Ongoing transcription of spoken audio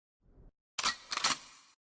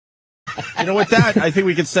You know, with that, I think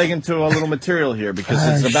we could seg into a little material here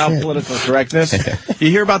because it's about political correctness. You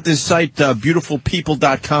hear about this site,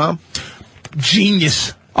 beautifulpeople.com?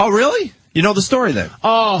 Genius. Oh, really? You know the story then?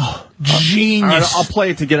 Oh, genius. All right, I'll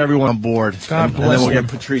play it to get everyone on board. God bless. And then we'll get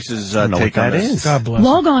Patrice's take on this. God bless.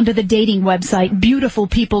 Log on to the dating website,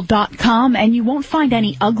 beautifulpeople.com, and you won't find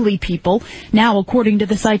any ugly people. Now, according to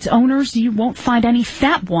the site's owners, you won't find any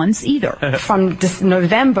fat ones either. From this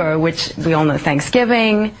November, which we all know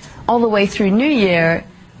Thanksgiving, all the way through New Year,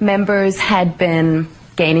 members had been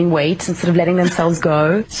gaining weight instead of letting themselves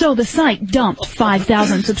go. So the site dumped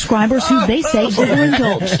 5,000 subscribers who they say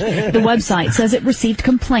overindulged. The website says it received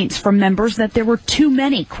complaints from members that there were too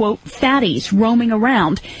many, quote, fatties roaming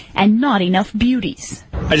around and not enough beauties.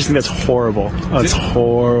 I just think that's horrible. That's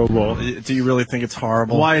horrible. Do you really think it's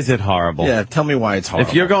horrible? Why is it horrible? Yeah, tell me why it's horrible.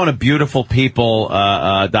 If you're going to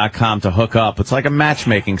beautifulpeople.com to hook up, it's like a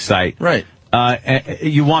matchmaking site. Right.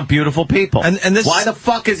 You want beautiful people. And this, why the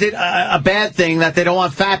fuck is it a bad thing that they don't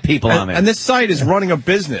want fat people on it? And this site is running a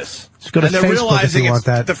business. Go to and they're Facebook realizing if you want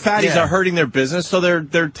that. The fatties are hurting their business, so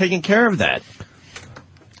they're taking care of that.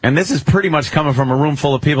 And this is pretty much coming from a room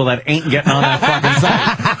full of people that ain't getting on that fucking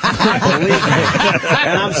site. Believe me.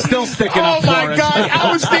 And I'm still sticking up for it. Oh, my God.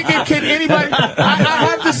 I was thinking, can anybody... I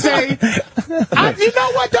have to say... you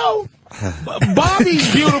know what, though?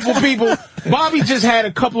 Bobby's beautiful people. Bobby just had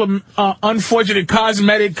a couple of unfortunate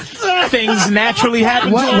cosmetic things naturally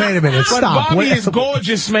happen to him. Wait a minute, stop. Bobby is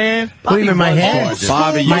gorgeous, man. What do you mean, my hair?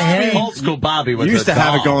 Bobby, my hair? Old school Bobby was you used to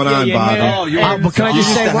have it going on, Bobby. Oh, but can I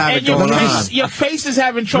just say, your face is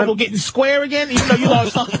having trouble getting square again, even though you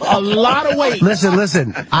lost a lot of weight.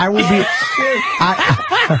 Listen. I will be.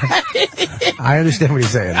 I understand what you're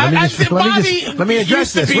saying. Let me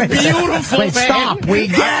address this. Wait, stop. We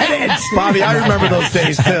get it. Bobby, I remember those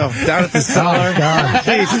days too. Down at the cellar. Oh, God.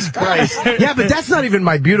 Jesus Christ. Yeah, but that's not even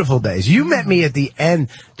my beautiful days. You met me at the end,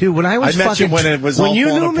 dude. When I was met you when it was all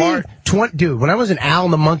falling apart. Dude, when I was in Al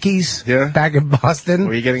and the Monkeys, back in Boston.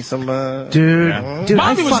 Were you getting some? Dude, I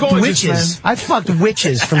Bobby fucked gorgeous, witches. man. I fucked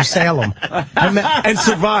witches from Salem. And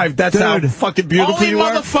survived. That's how fucking beautiful you are.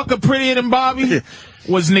 Only motherfucker prettier than Bobby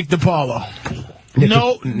was Nick DiPaolo.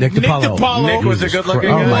 Nick DiPaolo. Nick was a good-looking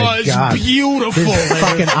guy. Oh guy. God. Was beautiful. His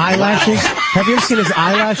fucking eyelashes. Have you ever seen his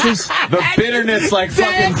eyelashes? The bitterness like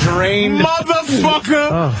fucking drained.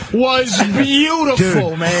 Motherfucker was beautiful,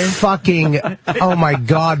 Dude, man. Fucking, oh my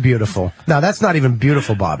God, beautiful. No, that's not even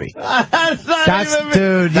beautiful, Bobby. That's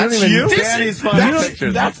Dude, that's you. Daddy's funny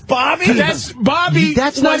pictures. That's Bobby. That's Bobby.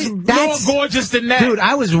 That's more gorgeous than that. Dude,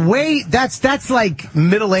 I was that's like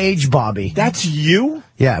middle-aged Bobby. That's you?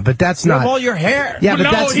 Yeah, but that's You not. have all your hair. Yeah, but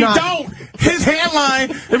no, that's he not. don't. His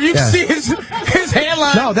hairline, if you see his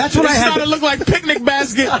hairline, No, that's what I had to look like picnic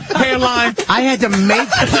basket hairline. I had to make.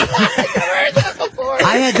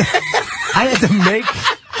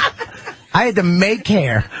 I had to make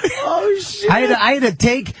hair. Oh shit! I had to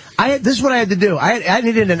take. This is what I had to do. I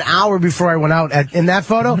needed an hour before I went out. In that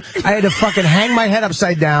photo, I had to fucking hang my head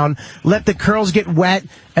upside down, let the curls get wet,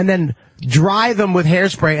 and then dry them with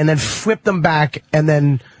hairspray, and then flip them back, and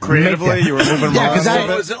then creatively you were moving. Yeah,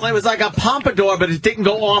 because it was like a pompadour, but it didn't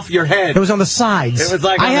go off your head. It was on the sides. It was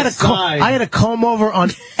like I had a comb over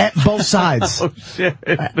at both sides. Oh shit!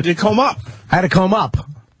 Did you comb up? I had to comb up.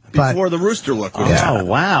 Before the rooster look. Oh,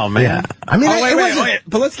 wow, man. Yeah. I mean, wait.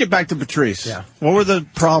 But let's get back to Patrice. Yeah. What were the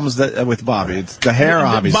problems with Bobby? It's the hair,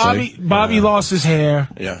 obviously. Bobby lost his hair.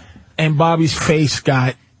 Yeah. And Bobby's face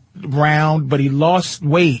got round, but he lost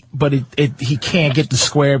weight, but he can't get the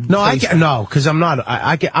square face. Because I'm not.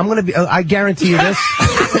 I'm going to be. I guarantee you this.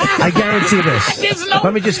 I guarantee this.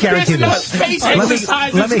 Let me just guarantee this. Face let me.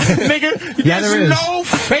 Nigga, Yeah, there is. No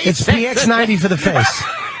face. It's PX90 for the face.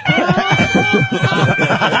 Dude,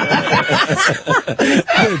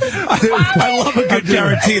 I love a good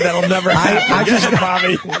guarantee that'll never happen.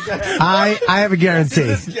 Bobby. I have a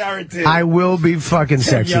guarantee. I will be fucking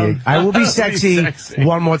sexy. I will be sexy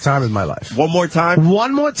one more time in my life. One more time?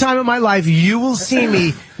 One more time in my life, you will see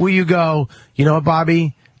me where you go, you know what,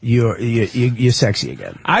 Bobby? You're sexy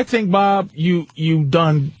again. I think, Bob, you've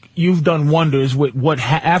done wonders with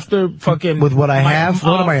after fucking with what I have.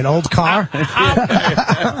 What am I, an old car?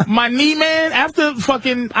 My knee man, after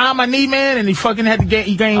fucking my knee man, and he fucking had to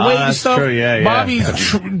gain weight and stuff. True, yeah.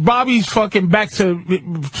 Bobby's fucking back to,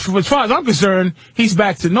 as far as I'm concerned, he's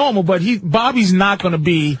back to normal. But Bobby's not going to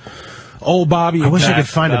be old Bobby. I wish I could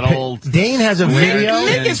find a picture. Dane has a video.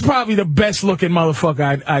 Nick is probably the best looking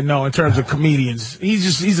motherfucker I know in terms of comedians.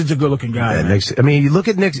 He's such a good looking guy. Yeah, I mean, you look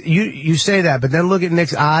at Nick's. You say that, but then look at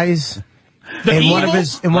Nick's eyes. In one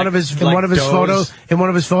of his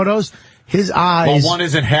photos, His eyes. Well, one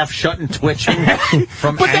isn't half shut and twitching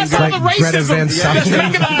from But that's anger. all the racism. That's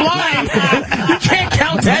making them blind. You can't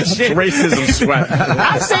count that shit. Racism sweat.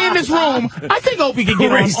 I say in this room, I think Opie can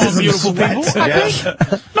get on beautiful people. I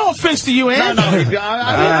think. No offense to you, Ann. No, you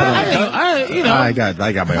know. I got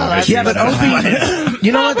my own issues. Yeah, but Opie,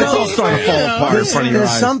 you know what? It's all starting to fall apart in front of your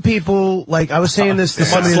There's eyes. some people, like I was saying this to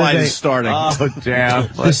somebody the Mudslide other day. is starting. Oh, damn.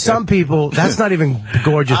 There's some people, that's not even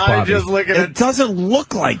gorgeous, I'm Bobby. just looking at It doesn't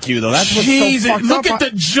look like you, though. That's what's so Jesus, fucked look up.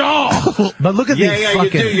 at the jaw. But look at Yeah, the yeah,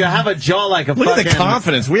 fucking... you do. You have a jaw like a Look fucking... at the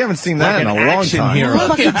confidence. We haven't seen that like in a an long action time. hero. What the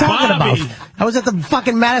fuck are you Look at talking Bobby. about? I was at the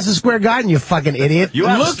fucking Madison Square Garden, you fucking idiot. You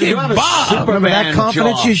have, Look you at have a Bob. Superman Remember that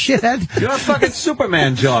confidence, jaw. you shithead? You have a fucking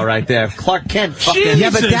Superman jaw right there. Clark Kent fucking... Jesus.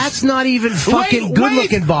 Yeah, but that's not even fucking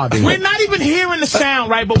good-looking, Bobby. We're not even hearing the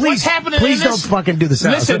sound, right? But what's happening please in this... don't fucking do the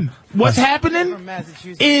sound. Listen, what's happening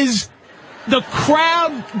is the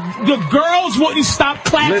crowd, the girls wouldn't stop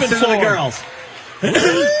clapping Listen for to the him. girls.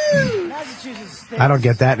 I don't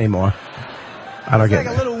get that anymore. I don't get Like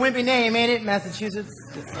a it. little wimpy name, ain't it? Massachusetts.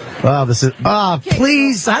 Oh, this is... Oh,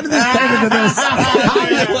 please. How did this turn into this?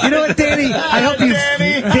 You know what, Danny? I hope you...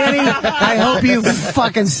 Danny, I hope you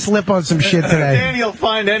fucking slip on some shit today. Danny will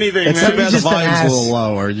find anything, It's man. too bad the just an volume's a ass. little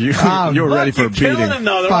low, or you Oh, were ready for a Look, you're beating. killing them,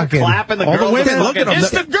 though. They're all Fucking- clapping. The all the girls women, are look at them. It's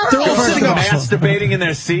the girls. They're all sitting up. masturbating in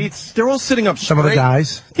their seats. They're all sitting up Some of the straight.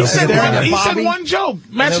 guys. He said staring at one, he said Bobby. one joke. lose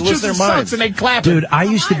Massachusetts their sucks, minds. and they clap. Dude, I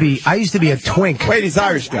used to be a twink. Wait, he's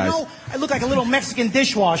Irish, I guys. know I look like a little Mexican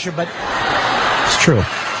dishwasher, but It's true.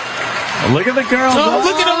 Look at the girls. Oh,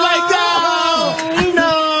 look at him like that.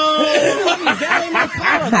 that ain't my color. I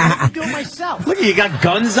have to do it myself. Look, you got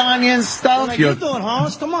guns on you and stuff. Like you doing,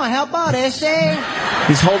 Holmes? Come on, help out, Essay.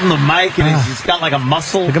 He's holding the mic and he's got like a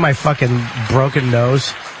muscle. Look at my fucking broken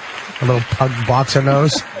nose. A little pug boxer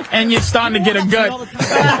nose. And you're starting to get a gut. No,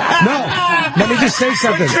 let me just say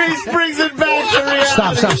something. Patrice brings it back to reality.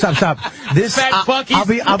 Stop. This, Fat fuck. I'll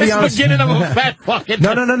be It's honest. beginning of a fat fucking.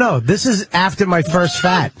 No. This is after my first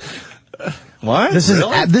fat. What? This is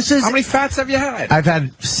How many fats have you had? I've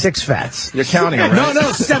had 6 fats. You're counting them, right?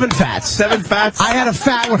 No, 7 fats. 7 fats? I had a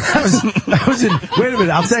fat when I was in. Wait a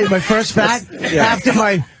minute, I'll tell you my first fat after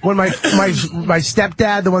when my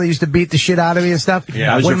stepdad, the one that used to beat the shit out of me and stuff.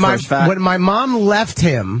 Yeah, that was when your first fat? When my mom left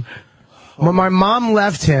him,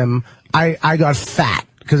 I got fat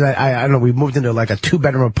because I don't know. We moved into like a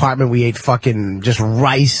 2-bedroom apartment. We ate fucking just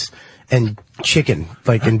rice and chicken,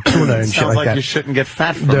 like and tuna and shit Sounds like that. you shouldn't get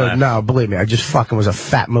fat from Dude, that. no, believe me, I just fucking was a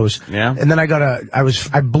fat moose. Yeah? And then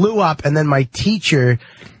I blew up, and then my teacher,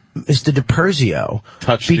 Mr. DiPerzio,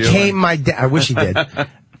 Touched you, became my dad. I wish he did.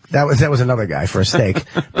 That was another guy for a steak.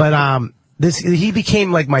 But he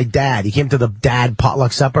became like my dad. He came to the dad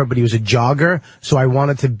potluck supper, but he was a jogger, so I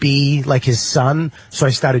wanted to be like his son. So I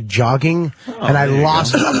started jogging, and I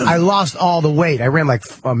lost all the weight. I ran like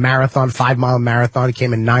a marathon, 5-mile marathon. He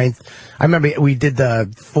came in 9th. I remember we did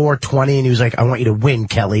the 4:20, and he was like, "I want you to win,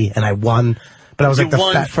 Kelly," and I won. But I was You like the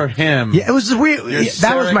won fat for him. Yeah, it was weird. Your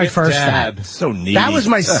That was my surrogate first dad. fat. So neat. That was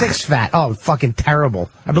my 6th fat. Oh, fucking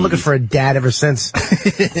terrible. I've been looking for a dad ever since.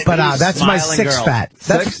 But that's my Smiling 6th girl. fat.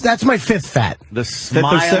 That's my 5th fat. The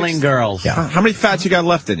smiling girls. Yeah. How many fats you got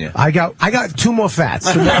left in you? I got 2 more fats.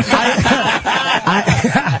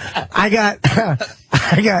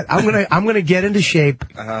 I'm gonna get into shape.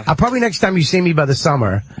 I'll probably next time you see me by the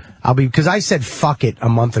summer, because I said fuck it a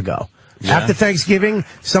month ago. Yeah. After Thanksgiving,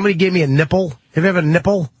 somebody gave me a nipple. Have you ever had a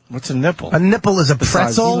nipple? What's a nipple? A nipple is a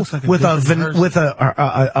Besides, pretzel he looks like a with different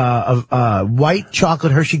a white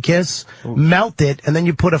chocolate Hershey Kiss. Melt it, and then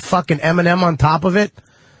you put a fucking M&M on top of it.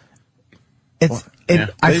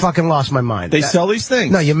 I fucking lost my mind. They sell these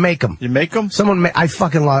things? No, you make them. You make them? I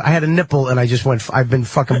fucking lost. I had a nipple, and I've been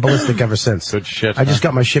fucking ballistic ever since. Good shit. I just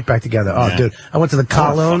got my shit back together. Oh, dude. I went to the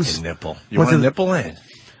Colognes. Fucking nipple. You want a nipple in?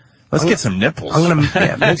 Let's get some nipples. I'm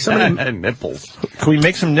gonna make some. Nipples. Can we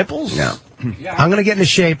make some nipples? No. I'm gonna get into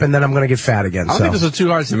shape, and then I'm gonna get fat again. I don't think those are too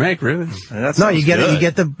hard to make, really. No, you get it. You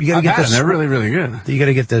get the. You gotta get the. They're really, really good. You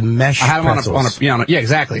gotta get the mesh. I had them pretzels. yeah,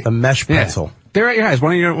 exactly. The mesh pretzel. Yeah. They're at your house.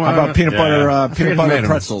 One of your. How about peanut butter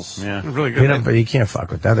pretzels? Yeah, really good. But you can't fuck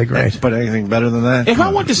with that. They're great. But anything better than that? If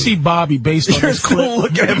I went to see Bobby based on this clip,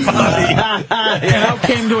 looking at Bobby. and I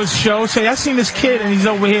came to his show, say, I seen this kid, and he's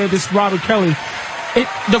over here, this Robert Kelly.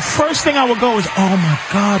 The first thing I would go is, oh my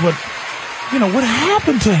God, what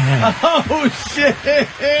happened to him? Oh, shit.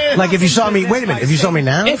 Like if you saw me, wait a minute, if you saw me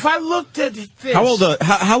now? If I looked at this. How old?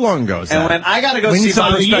 How long ago is that? And when I got to go We need see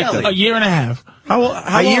some Bobby perspective. A year and a half.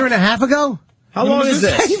 A year and a half ago? How long is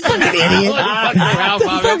this? You fucking idiot. How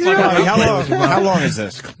long is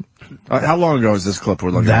this? How long ago is this clip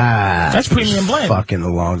we're looking at? That's Premium Blend. Fucking a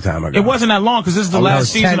long time ago. It wasn't that long because this is the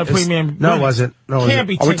last season of Premium. No, it wasn't. No, Can't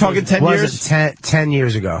be. Are we talking 10 years? 10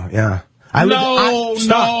 years ago, yeah. No.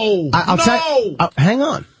 Hang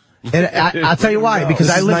on. And I'll tell you why. Because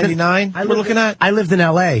I lived 99. We're looking at. I lived in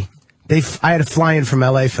L.A. I had to fly in from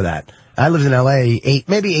L.A. for that. I lived in L.A.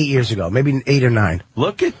 maybe 8 years ago, maybe 8 or 9.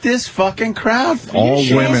 Look at this fucking crowd. All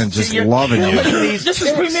women just loving you. This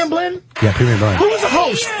is Premium Blend? Yeah, Premium Blend. Who was the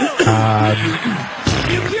host?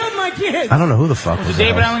 You killed my kid. I don't know who the fuck was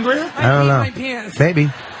David that. Allen Greer? I don't know. My pants. Maybe.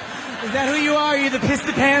 Is that who you are? You're the piss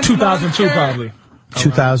the pants 2002 monster? probably.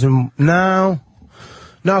 2000. No,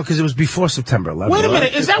 because it was before September 11th. Wait a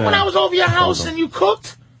minute. Is that when I was over your house and you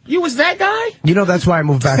cooked? You was that guy? You know, that's why I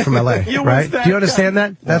moved back from L.A., right? Do you understand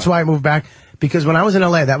that? That's why I moved back. Because when I was in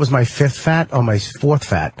L.A., that was my 5th fat, or my 4th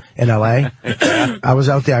fat in L.A. I was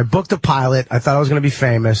out there. I booked a pilot. I thought I was going to be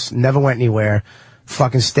famous. Never went anywhere.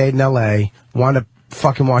 Fucking stayed in L.A. Wound up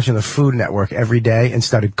fucking watching the Food Network every day and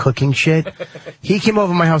started cooking shit. He came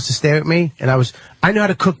over to my house to stay with me, and I knew how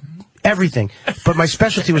to cook everything. But my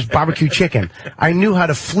specialty was barbecue chicken. I knew how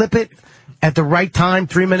to flip it at the right time,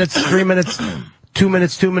 3 minutes, 3 minutes, 2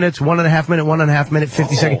 minutes, 2 minutes, 1.5 minute, 1.5 minute,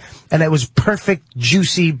 50 seconds. And it was perfect,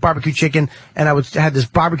 juicy barbecue chicken. And I had this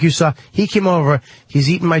barbecue sauce. He came over, he's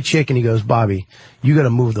eating my chicken. He goes, Bobby, you gotta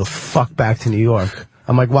move the fuck back to New York.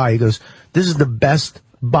 I'm like, why? He goes, this is the best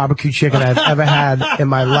barbecue chicken I've ever had in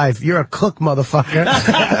my life. You're a cook, motherfucker.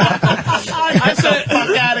 I said,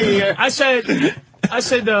 fuck out of here. I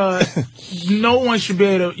said, no one should be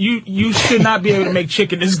able to, you should not be able to make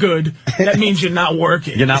chicken this good. That means you're not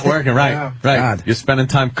working. You're not working, right? Yeah. Right. God. You're spending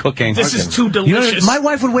time cooking. This is too You know, delicious. my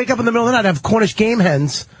wife would wake up in the middle of the night and have Cornish game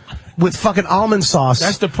hens with fucking almond sauce.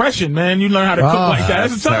 That's depression, man. You learn how to cook like that.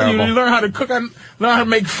 That's what I'm telling you. You learn how to cook, learn how to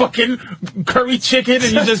make fucking curry chicken,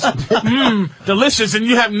 and you just, delicious, and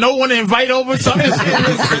you have no one to invite over. So I'm just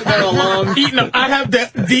sitting there alone eating them. I have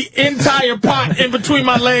the entire pot in between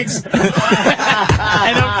my legs, and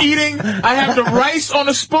I'm eating. I have the rice on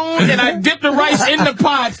a spoon, and I dip the rice in the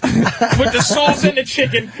pot with the sauce and the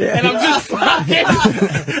chicken, and I'm just fucking.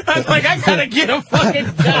 I was like, I gotta get a fucking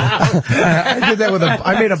job. I did that with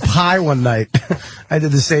I made a pie one night. I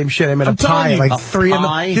did the same shit. I made a pie like 3 in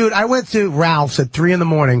the... Dude, I went to Ralph's at 3 in the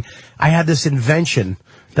morning. I had this invention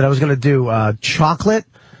that I was going to do chocolate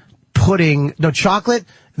pudding... No, chocolate,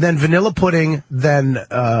 then vanilla pudding, then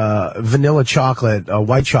vanilla chocolate,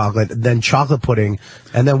 white chocolate, then chocolate pudding,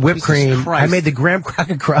 and then whipped cream. Christ. I made the graham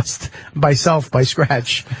cracker crust myself by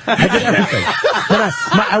scratch. I did everything. Then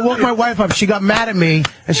I woke my wife up. She got mad at me,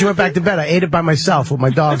 and she went back to bed. I ate it by myself with my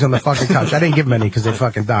dogs on the fucking couch. I didn't give them any because they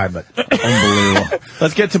fucking died, but... Unbelievable.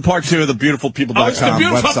 Let's get to part 2 of the beautifulpeople.com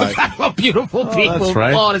website. Beautiful people. That's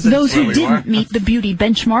right. Oh, Those who didn't meet the beauty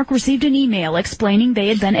benchmark received an email explaining they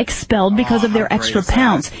had been expelled because of their extra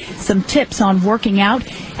pounds, some tips on working out,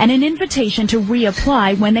 and an invitation to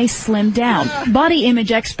reapply when they slim down. Body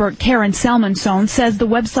image expert Karen Salmonson says the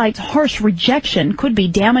website's harsh rejection could be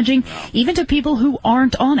damaging even to people who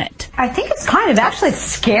aren't on it. I think it's kind of actually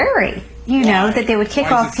scary. You know, that they would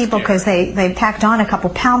kick off people because they packed on a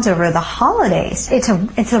couple pounds over the holidays. It's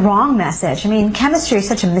a wrong message. I mean, chemistry is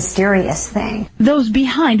such a mysterious thing. Those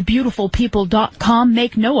behind beautifulpeople.com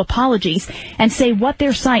make no apologies and say what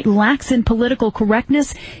their site lacks in political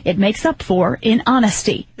correctness, it makes up for in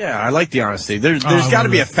honesty. Yeah, I like the honesty. There's got to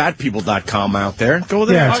be a fatpeople.com out there. Go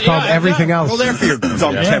there. Yeah, it's called everything else. Go there for your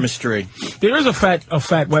dumb chemistry. There is a fat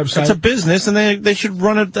website. It's a business, and they should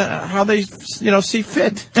run it how they see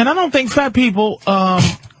fit. And I don't think fat people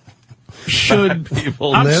should.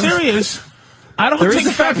 I'm serious. I don't think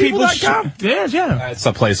fat people should. Yes, yeah. It's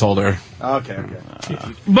a placeholder. Okay.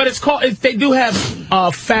 But it's called. They do have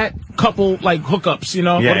fat couple like hookups. You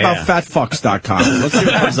know. What about fatfucks.com? Let's see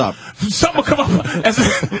what comes up. Something will come up.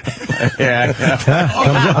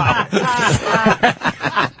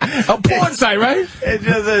 A porn site, right? It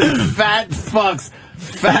just is fat fucks,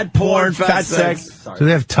 fat porn, fat sex. Do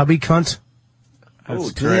they have tubby cunt?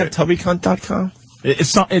 Do they have tubbycunt.com?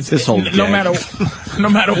 It's this whole no matter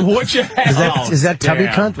what you have. Is that tubby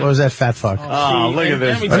cunt or is that fat fuck? Oh, look at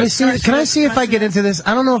this. Let me see. Can I see if I get into this?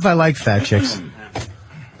 I don't know if I like fat chicks.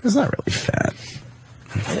 It's not really fat.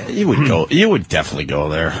 You would go. You would definitely go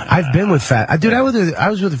there. I've been with fat. Dude, I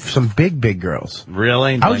was with some big girls.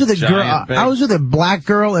 Really? I was with a girl. I was with a black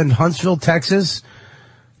girl in Huntsville, Texas,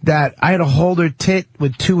 that I had to hold her tit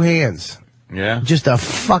with 2 hands. Yeah. Just a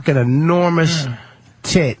fucking enormous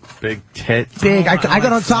tit. Big tit. Big. I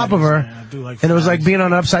got on top of her, and it was like being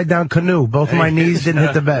on an upside-down canoe. Both of my knees didn't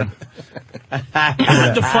hit the bed.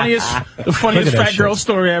 The funniest fat girl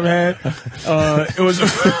story I ever had.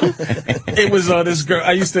 It was this girl.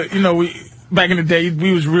 I used to, back in the day,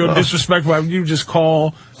 we was real disrespectful. You just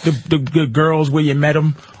call the girls where you met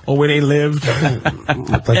them or where they lived. Like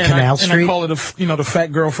Canal Street. And I call her the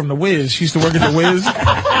fat girl from the Wiz. She used to work at the Wiz.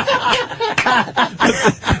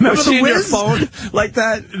 Remember the Wiz? Phone like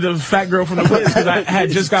that? The fat girl from the Wiz, because I had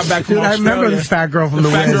just got back from Dude, Australia. I remember the fat girl from the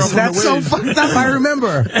Wiz. That's so fucked up. I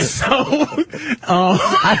remember.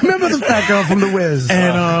 I remember the fat girl from the Wiz.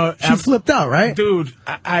 And she flipped out, right? Dude,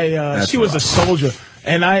 she was a soldier.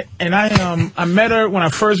 And I met her when I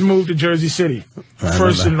first moved to Jersey City,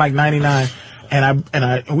 first in like '99, and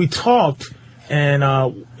we talked, and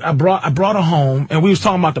I brought her home, and we was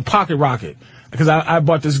talking about the pocket rocket, because I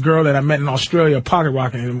bought this girl that I met in Australia a pocket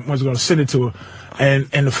rocket and was going to send it to her, and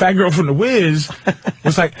the fat girl from the Wiz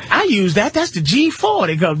was like, I use that. That's the G4.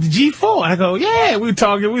 They go, the G4. I go, yeah. We were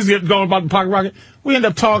talking. We was going about the pocket rocket. We end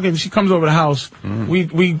up talking. She comes over the house.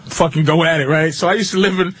 We fucking go at it, right? So I used to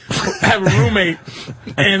have a roommate.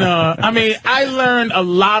 And, I learned a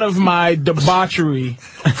lot of my debauchery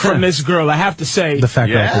from this girl, I have to say. The fat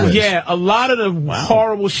girl. Yeah, a lot of the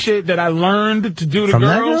horrible shit that I learned to do to from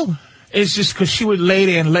girls. That girl? It's just because she would lay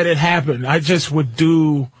there and let it happen. I just would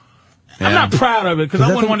do... Yeah. I'm not proud of it, because I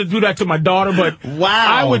wouldn't want to do that to my daughter, but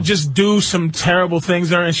I would just do some terrible things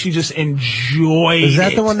to her, and she just enjoyed it. Is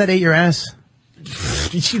that the one that ate your ass?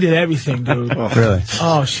 She did everything, dude. Really?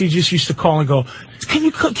 Oh, she just used to call and go, can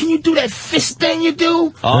you do that fist thing you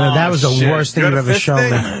do? Oh, that was the worst thing you've ever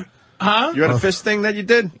shown me. Huh? You had a fist thing that you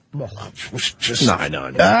did? No.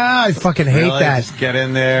 I fucking hate that. Just get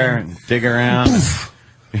in there and dig around.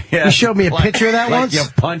 Yeah. You showed me a picture of that once? You're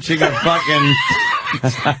punching a fucking...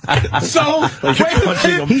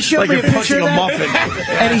 He showed me a picture of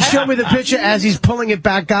that, and he showed me the picture as he's pulling it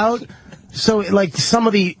back out. So, like, some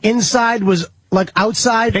of the inside was, like,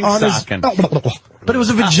 outside on his... But it was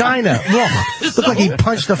a vagina. Looked like he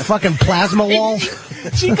punched a fucking plasma wall.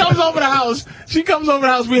 She comes over the house.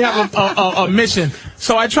 We have a mission.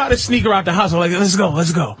 So I try to sneak her out the house. I'm like, let's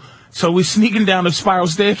go. So we're sneaking down the spiral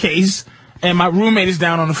staircase. And my roommate is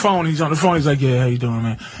down on the phone. He's on the phone. He's like, yeah, how you doing,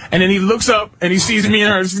 man? And then he looks up, and he sees me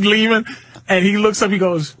and her leaving. And he looks up, he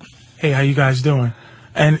goes, hey, how you guys doing?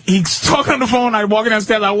 And he's talking on the phone. I walk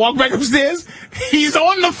downstairs. I walk back upstairs. He's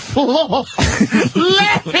on the floor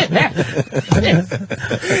laughing at it.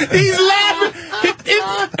 He's laughing.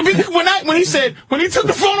 When he took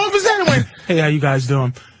the phone off his head and went, hey, how you guys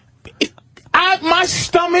doing? My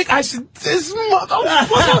stomach, I said, this motherfucker.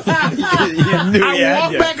 I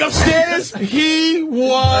walked back upstairs. He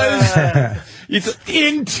was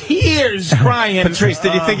in tears crying. Patrice,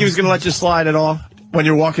 did you think he was going to let you slide at all when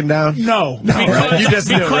you're walking down? No. Right? You just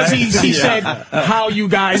knew, right? he said, how you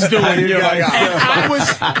guys doing? And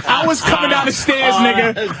I was coming down the stairs,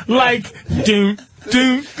 nigga, like, doom.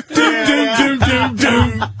 Dude,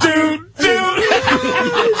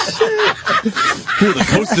 the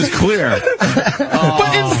coast is clear.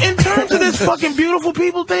 But in terms of this fucking beautiful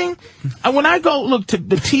people thing, when I go look to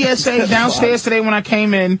the TSA downstairs today when I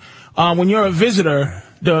came in, when you're a visitor,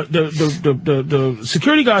 the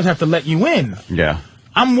security guards have to let you in. Yeah.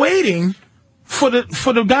 I'm waiting for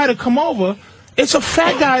the guy to come over. It's a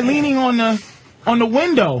fat guy leaning on the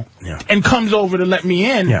window and comes over to let me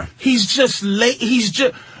in. Yeah. He's just late.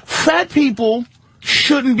 Fat people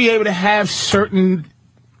shouldn't be able to have certain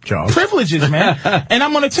jobs, privileges, man. And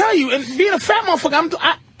I'm going to tell you, and being a fat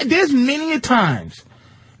motherfucker, there's many a times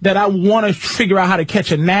that I want to figure out how to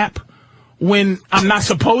catch a nap when I'm not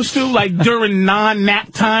supposed to, like during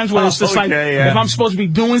non-nap times where it's just if I'm supposed to be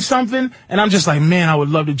doing something and I'm just like, man, I would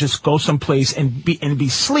love to just go someplace and be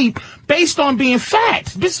sleep based on being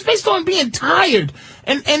fat, based on being tired.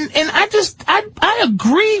 And I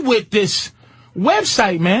agree with this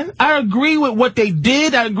website, man. I agree with what they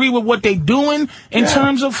did. I agree with what they doing in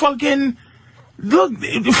terms of fucking... Look,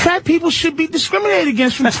 fat people should be discriminated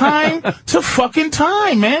against from time to fucking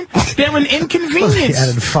time, man. They're an inconvenience.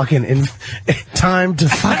 Added fucking time to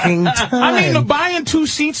fucking time. I mean, the buying 2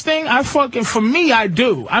 seats thing, for me, I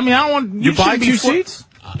do. I mean, I don't want... You buy 2 seats?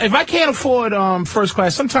 If I can't afford first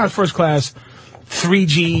class, sometimes first class, 3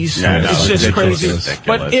 Gs, it's just crazy.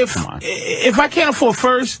 But if I can't afford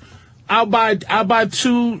first... I'll buy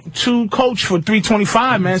two Coach for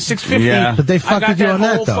 $325, man, $650. Yeah. But they fucked with you on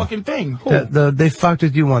that, though. Fucking thing. Who? They fucked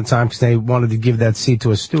with you one time because they wanted to give that seat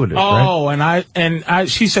to a stewardess, right? Oh, and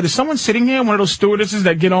she said, "Is someone sitting here? One of those stewardesses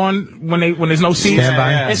that get on when there's no seats?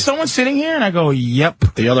 Standby. Is someone sitting here?" And I go,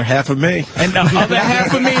 "Yep." The other half of me. And the other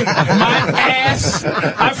half of me, my ass,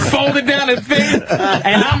 I folded down a thing,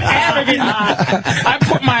 and I'm arrogant. I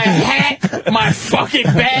put my hat, my fucking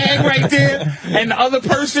bag right there, and the other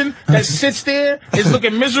person that sits there is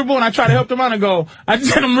looking miserable, and I try to help them out and go, I'm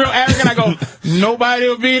real arrogant, I go, "Nobody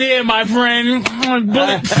will be there, my friend."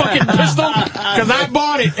 Bullet fucking pistol, because I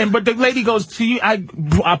bought it. But the lady goes, "To you," I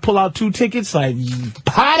pull out 2 tickets, like,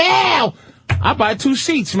 hot hell! I buy 2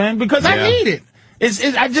 seats, man, because I need it.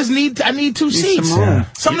 I need 2 seats.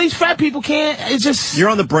 Some of these fat people can't. It's just. You're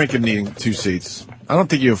on the brink of needing 2 seats. I don't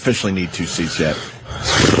think you officially need 2 seats yet.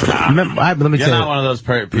 Let me You're tell not you. one of those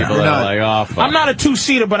people that are like, oh, fuck. I'm not a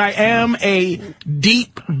 2-seater, but I am a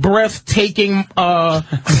deep, breathtaking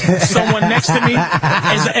someone next to me.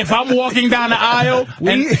 If I'm walking down the aisle,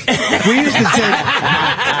 We used to take.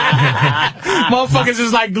 motherfuckers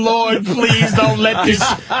is like, "Lord, please don't let this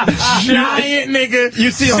giant nigga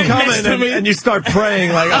You see him sit next to coming, me." and you start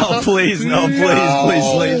praying like, "Oh, please, no,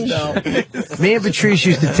 please, no." Me and Patrice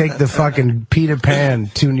used to take the fucking Peter Pan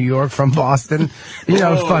to New York from Boston. You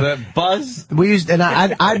know, it was fun. That buzz. We used, and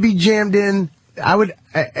I'd be jammed in. I would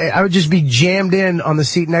just be jammed in on the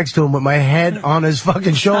seat next to him with my head on his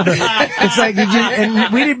fucking shoulder. It's like,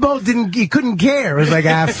 and we couldn't care. It was like,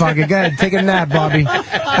 fuck it, go ahead, take a nap, Bobby.